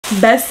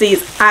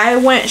Besties, I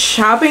went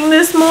shopping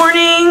this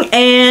morning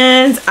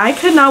and I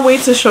could not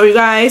wait to show you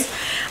guys.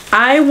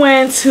 I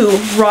went to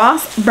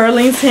Ross,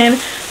 Burlington,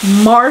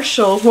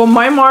 Marshalls. Well,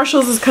 my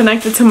Marshalls is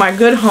connected to my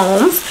Good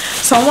Homes,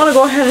 so I want to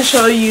go ahead and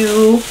show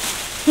you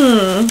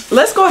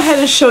let's go ahead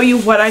and show you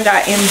what I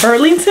got in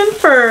Burlington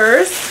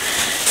first.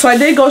 So I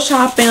did go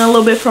shopping a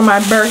little bit for my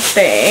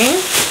birthday.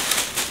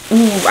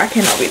 Ooh, I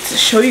cannot wait to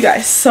show you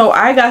guys. So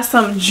I got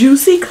some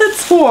Juicy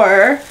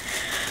Couture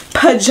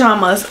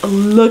pajamas.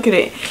 Look at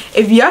it.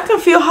 If y'all can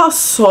feel how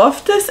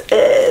soft this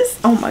is,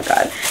 oh my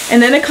god.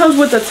 And then it comes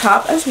with the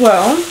top as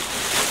well.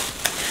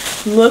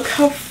 Look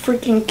how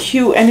freaking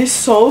cute, and it's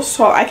so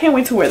soft. I can't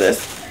wait to wear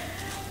this.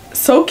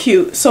 So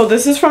cute. So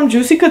this is from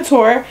Juicy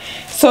Couture.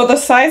 So the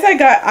size I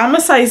got, I'm a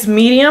size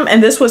medium,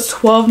 and this was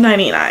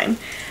 $12.99.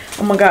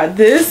 Oh my god,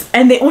 this,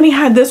 and they only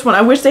had this one.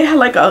 I wish they had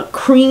like a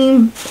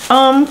cream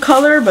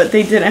color, but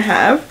they didn't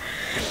have.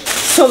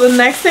 So the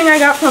next thing I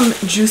got from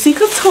Juicy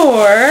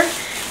Couture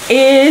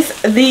is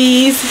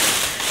these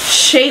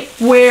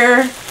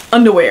shapewear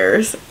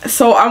underwears.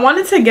 So I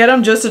wanted to get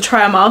them just to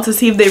try them out to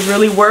see if they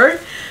really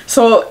work.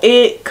 So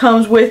it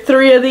comes with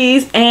 3 of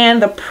these,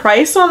 and the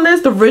price on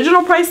this, the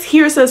original price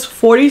here says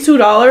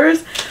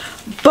 $42,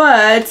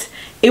 but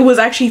it was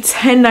actually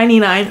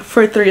 $10.99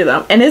 for 3 of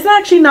them, and it's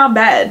actually not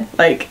bad.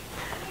 Like,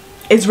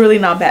 it's really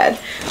not bad.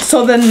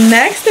 So the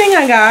next thing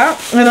I got,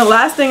 and the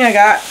last thing I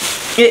got,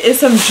 it is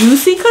some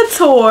Juicy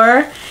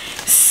Couture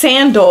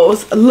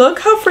sandals. Look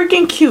how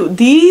freaking cute.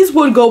 These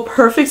would go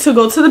perfect to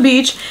go to the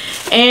beach,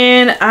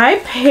 and I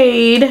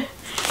paid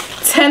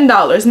 $10,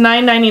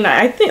 $9.99.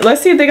 I think,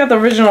 let's see if they got the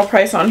original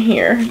price on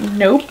here.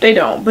 Nope, they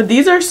don't. But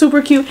these are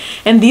super cute,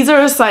 and these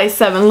are a size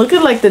 7. Look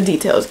at like the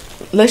details.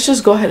 Let's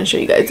just go ahead and show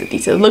you guys the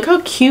details. Look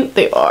how cute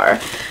they are.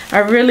 I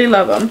really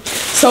love them.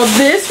 So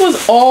this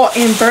was all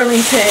in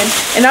Burlington,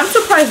 and I'm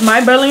surprised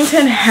my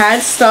Burlington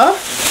had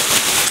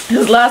stuff,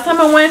 because last time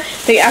I went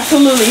they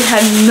absolutely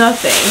had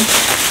nothing.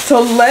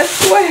 So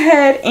let's go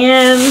ahead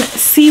and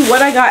see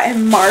what I got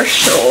in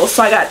Marshalls.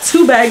 So I got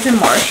 2 bags in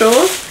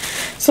Marshalls.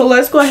 So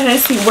let's go ahead and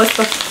see what's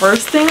the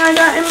first thing I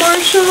got in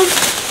Marshalls.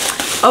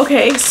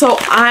 Okay, so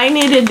I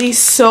needed these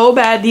so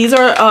bad. These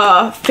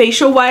are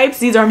facial wipes.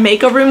 These are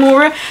makeup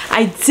remover.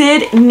 I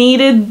did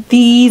needed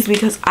these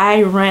because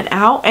I ran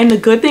out, and the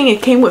good thing,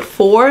 it came with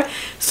 4.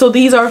 So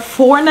these are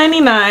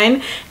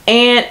 $4.99,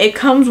 and it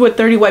comes with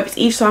 30 wipes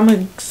each. So I'm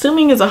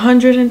assuming it's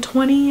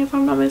 120 if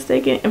I'm not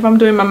mistaken, if I'm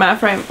doing my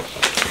math right.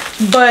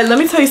 But let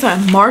me tell you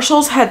something,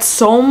 Marshalls had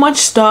so much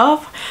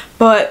stuff,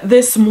 but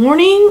this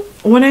morning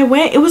when I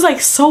went, it was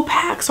like so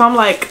packed. So I'm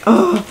like,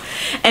 ugh.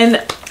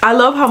 And I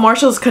love how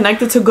Marshalls is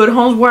connected to Good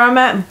Homes where I'm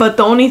at, but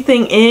the only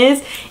thing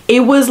is,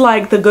 it was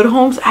like the Good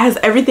Homes has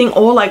everything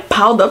all like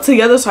piled up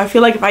together, so I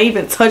feel like if I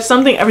even touch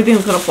something,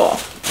 everything's gonna fall.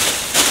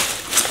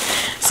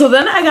 So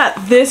then I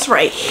got this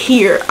right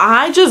here.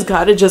 I just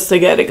got it just to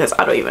get it because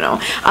I don't even know.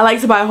 I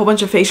like to buy a whole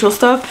bunch of facial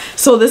stuff.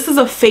 So this is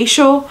a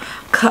facial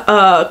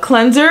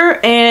cleanser,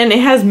 and it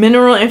has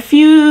mineral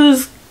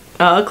infused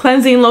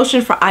cleansing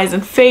lotion for eyes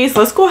and face.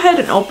 Let's go ahead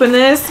and open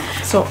this.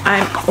 So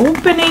I'm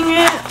opening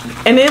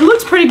it, and it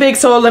looks pretty big.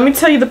 So let me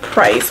tell you the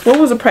price. What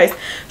was the price?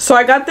 So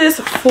I got this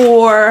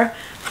for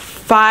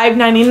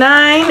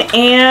 $5.99,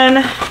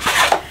 and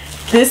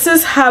this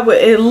is how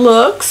it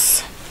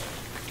looks.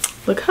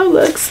 Look how it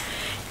looks.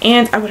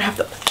 And I would have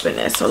to open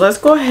this. So let's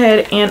go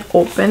ahead and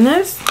open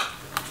this.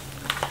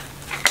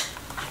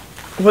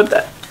 What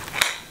the?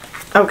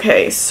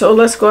 Okay, so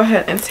let's go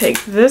ahead and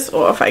take this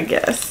off, I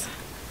guess.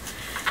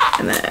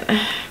 And then,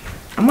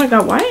 oh my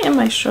god, why am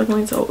I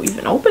struggling to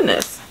even open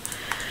this?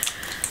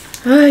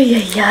 Oh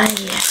yeah.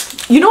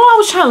 You know what I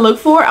was trying to look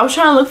for? I was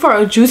trying to look for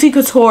a Juicy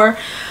Couture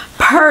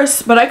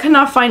purse, but I could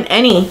not find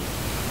any.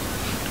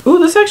 Ooh,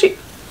 this actually,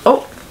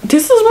 oh,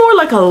 this is more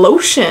like a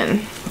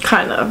lotion,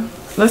 kind of.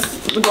 Let's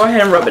go ahead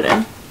and rub it in.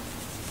 I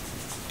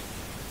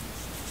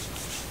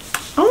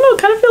don't know, it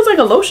kind of feels like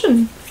a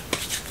lotion.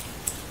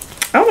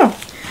 I don't know.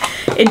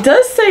 It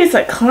does say it's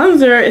a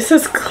cleanser. It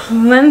says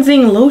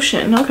cleansing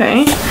lotion.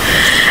 Okay.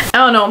 I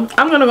don't know.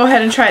 I'm going to go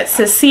ahead and try it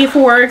to see if it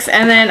works.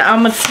 And then I'm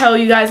going to tell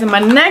you guys in my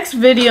next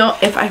video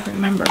if I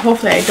remember.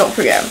 Hopefully I don't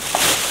forget.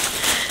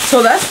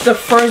 So that's the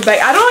first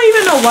bag. I don't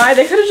even know why.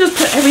 They could have just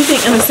put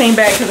everything in the same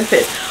bag because it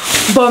fits.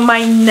 But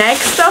my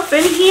next stuff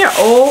in here,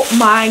 oh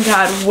my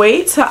god,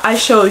 wait till I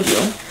show you.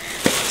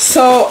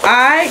 So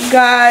I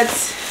got,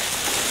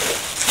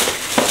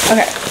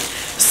 okay,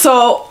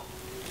 so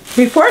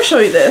before I show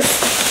you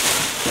this,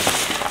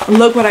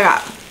 look what I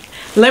got.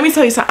 Let me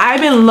tell you something. I've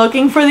been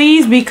looking for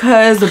these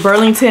because the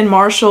Burlington,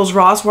 Marshalls,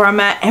 Ross, where I'm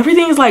at,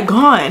 everything is like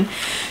gone.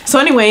 So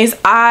anyways,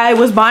 I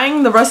was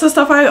buying the rest of the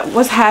stuff I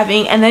was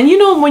having, and then you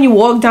know when you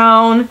walk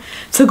down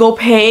to go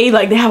pay,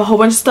 like they have a whole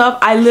bunch of stuff.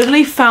 I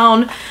literally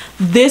found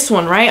this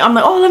one, right? I'm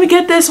like, oh, let me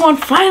get this one.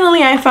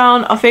 Finally I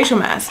found a facial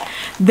mask.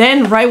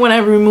 Then right when I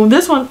removed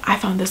this one, I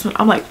found this one.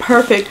 I'm like,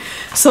 perfect.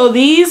 So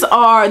these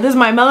are, this is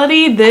my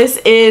Melody. This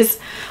is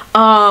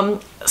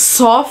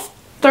soft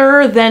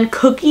than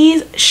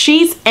cookies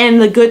sheets,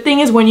 and the good thing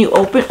is when you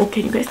open, oh,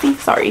 can you guys see?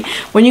 Sorry,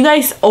 when you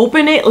guys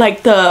open it,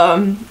 like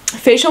the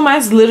facial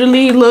mask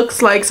literally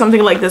looks like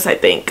something like this, I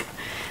think.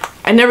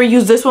 I never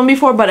used this one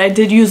before, but I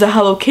did use a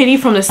Hello Kitty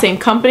from the same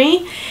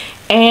company.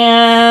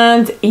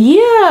 And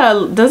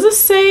yeah, does it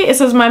say? It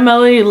says my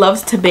Melody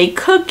loves to bake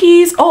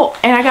cookies. Oh,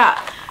 and I got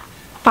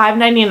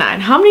 $5.99.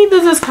 How many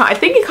does this come? I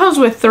think it comes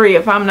with 3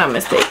 if I'm not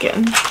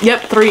mistaken.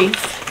 Yep,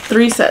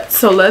 3 sets.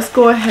 So let's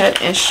go ahead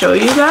and show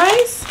you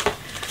guys.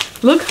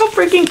 Look how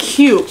freaking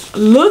cute.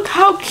 Look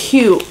how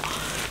cute.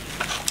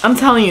 I'm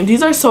telling you,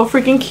 these are so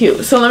freaking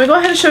cute. So let me go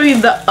ahead and show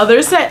you the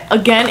other set.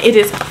 Again, it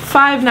is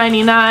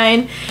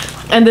 $5.99.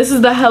 And this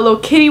is the Hello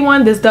Kitty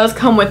one. This does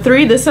come with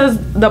 3. This says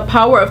the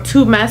power of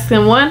 2 masks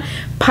in 1.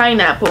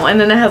 Pineapple. And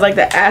then it has like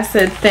the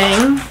acid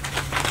thing.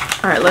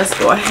 Alright, let's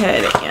go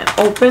ahead and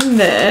open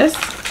this.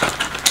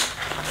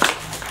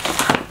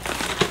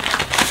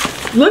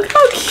 Look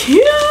how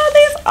cute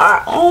these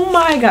are. Oh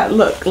my god.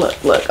 Look,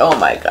 look, look. Oh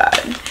my god.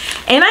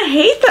 And I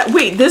hate that.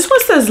 Wait, this one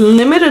says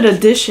limited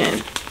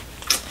edition.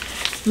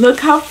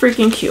 Look how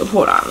freaking cute.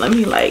 Hold on. Let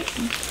me like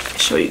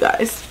show you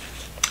guys.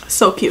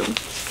 So cute.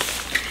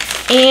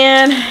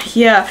 And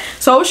yeah,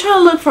 so I was trying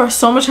to look for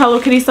so much Hello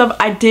Kitty stuff.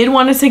 I did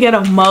wanted to get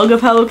a mug of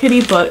Hello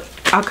Kitty, but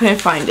I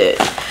couldn't find it.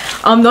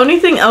 The only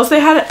thing else they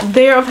had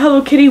there of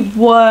Hello Kitty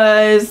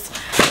was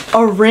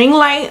a ring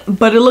light,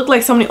 but it looked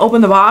like somebody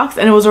opened the box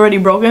and it was already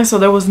broken, so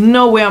there was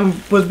no way I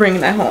was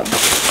bringing that home.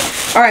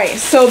 Alright,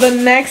 so the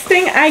next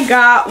thing I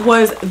got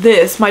was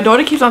this. My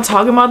daughter keeps on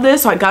talking about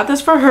this, so I got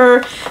this for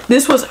her.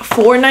 This was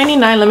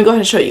 $4.99. Let me go ahead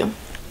and show you.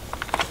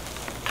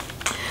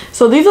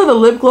 So these are the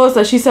lip gloss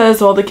that she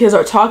says all the kids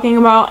are talking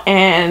about,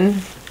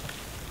 and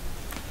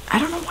I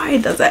don't know why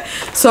it does that.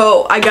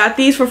 So I got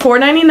these for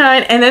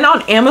 $4.99, and then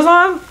on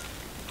Amazon,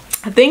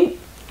 I think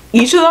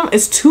each of them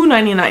is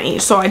 $2.99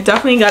 each. So I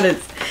definitely got a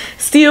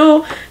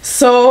steal.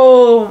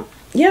 So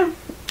yeah,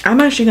 I'm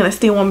actually gonna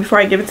steal one before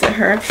I give it to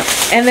her.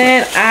 And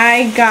then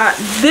I got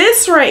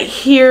this right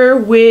here,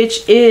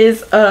 which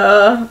is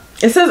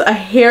it says a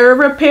hair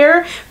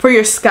repair for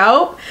your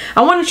scalp.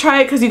 I want to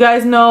try it because you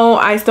guys know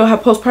I still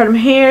have postpartum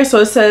hair. So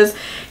it says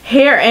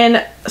hair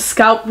and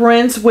scalp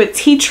rinse with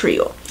tea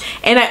tree.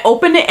 And I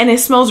opened it and it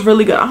smells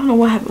really good. I don't know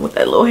what happened with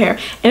that little hair.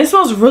 And it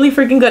smells really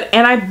freaking good.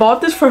 And I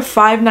bought this for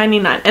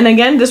 $5.99. And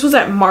again, this was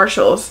at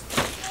Marshall's.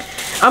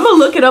 I'm going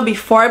to look it up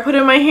before I put it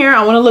in my hair.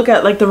 I want to look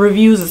at like the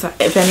reviews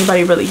if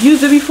anybody really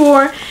used it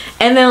before.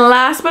 And then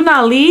last but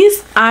not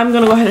least, I'm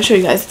going to go ahead and show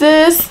you guys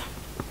this.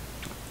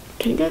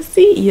 Can you guys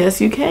see? Yes,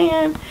 you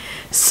can.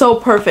 So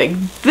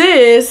perfect.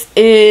 This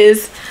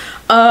is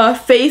a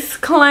face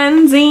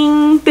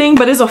cleansing thing,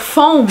 but it's a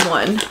foam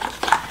one.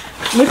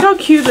 Look how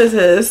cute this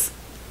is.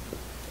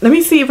 Let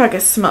me see if I can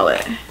smell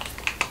it.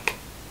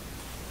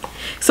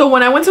 So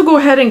when I went to go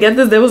ahead and get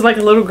this, there was like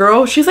a little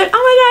girl. She's like, oh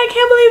my god, I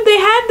can't believe they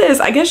had this.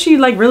 I guess she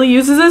like really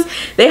uses this.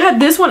 They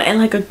had this one and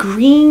like a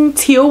green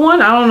teal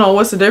one. I don't know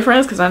what's the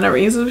difference because I never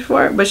used it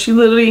before. But she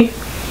literally,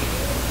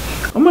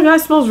 oh my god,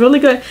 it smells really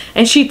good.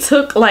 And she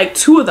took like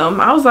 2 of them.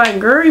 I was like,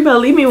 girl, you better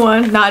leave me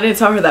one. No, I didn't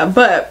tell her that,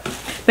 but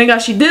thank god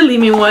she did leave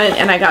me one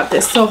and I got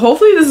this. So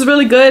hopefully this is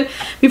really good.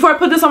 Before I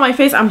put this on my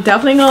face, I'm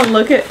definitely gonna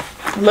look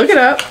it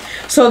up.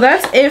 So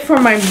that's it for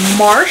my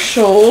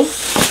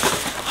Marshalls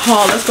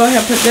haul. Let's go ahead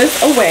and put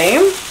this away.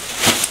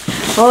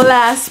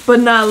 Last but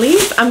not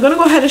least, I'm gonna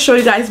go ahead and show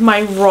you guys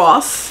my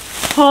Ross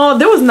haul.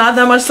 There was not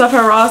that much stuff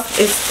at Ross.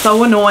 It's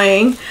so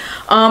annoying.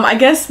 I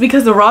guess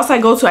because the Ross I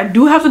go to, I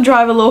do have to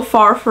drive a little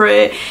far for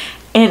it,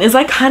 and it's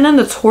like kind of in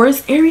the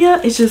tourist area.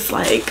 It's just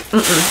like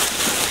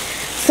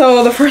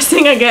So the first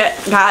thing I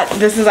got,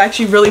 this is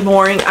actually really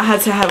boring. I had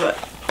to have a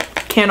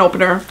can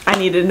opener. I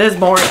needed this.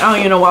 Boring. I don't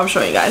even know why I'm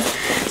showing you guys.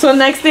 So the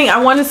next thing,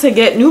 I wanted to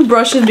get new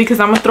brushes because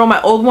I'm gonna throw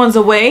my old ones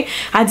away.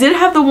 I did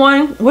have the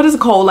one, what is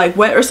it called, like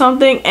wet or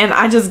something, and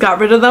I just got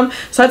rid of them,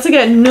 so I had to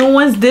get new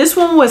ones. This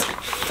one was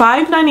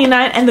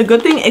 $5.99, and the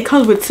good thing, it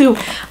comes with 2.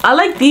 I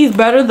like these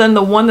better than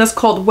the one that's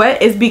called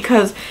wet, is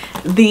because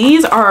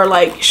these are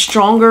like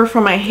stronger for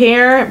my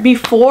hair.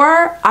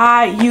 Before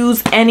I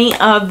use any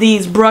of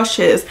these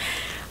brushes,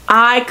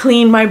 I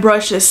clean my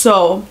brushes.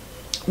 So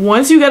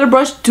once you get a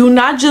brush, do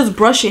not just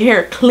brush your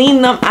hair,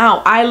 clean them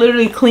out. I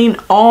literally clean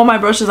all my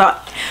brushes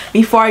out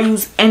before I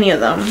use any of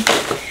them.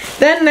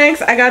 Then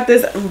next, I got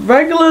this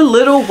regular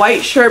little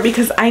white shirt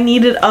because I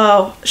needed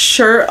a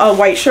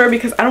white shirt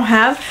because I don't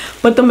have,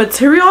 but the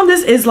material on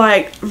this is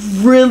like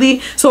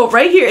really, so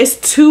right here is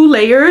 2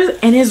 layers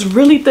and it's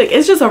really thick.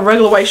 It's just a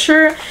regular white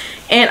shirt,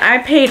 and I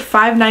paid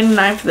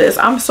 $5.99 for this.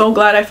 I'm so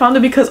glad I found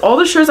it because all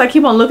the shirts I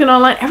keep on looking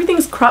online,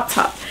 everything's crop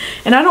top,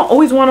 and I don't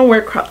always want to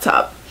wear crop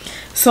top.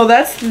 So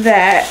that's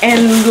that.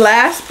 And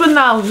last but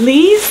not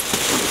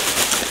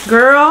least,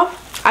 girl,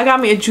 I got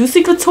me a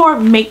Juicy Couture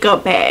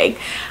makeup bag.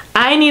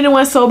 I needed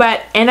one so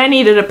bad, and I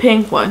needed a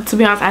pink one. To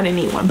be honest, I didn't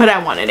need one, but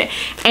I wanted it.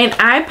 And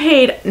I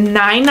paid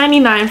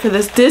 $9.99 for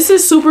this. This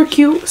is super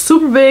cute,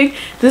 super big.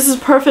 This is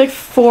perfect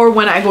for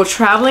when I go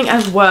traveling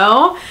as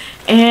well.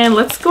 And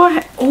let's go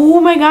ahead. Oh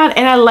my god.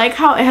 And I like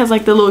how it has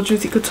like the little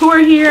Juicy Couture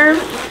here.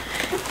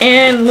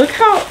 And look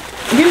how,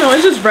 you know,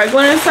 it's just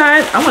regular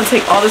inside. I'm gonna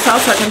take all this out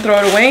so I can throw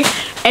it away.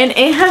 And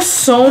it has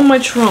so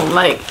much room.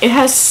 Like, it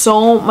has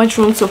so much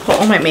room to put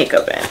all my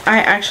makeup in. I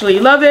actually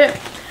love it.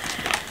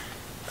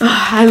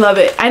 I love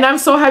it. And I'm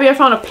so happy I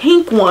found a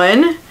pink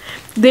one.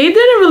 They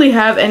didn't really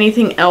have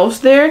anything else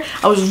there.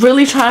 I was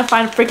really trying to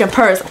find a freaking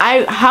purse.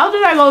 How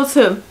did I go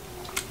to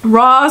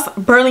Ross,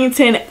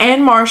 Burlington,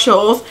 and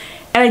Marshalls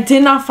and I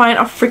did not find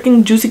a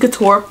freaking Juicy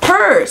Couture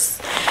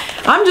purse?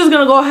 I'm just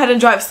gonna go ahead and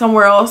drive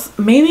somewhere else.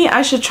 Maybe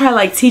I should try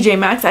like TJ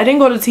Maxx. I didn't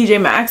go to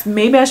TJ Maxx.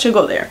 Maybe I should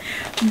go there.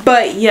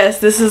 But yes,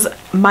 this is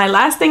my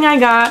last thing I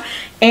got.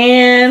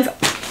 And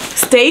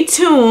stay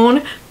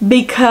tuned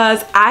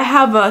because I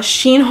have a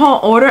Shein haul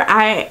order.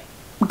 I'm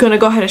gonna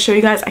go ahead and show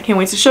you guys. I can't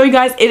wait to show you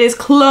guys. It is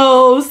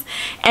closed.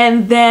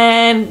 And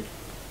then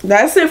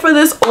that's it for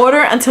this order.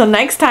 Until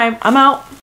next time, I'm out.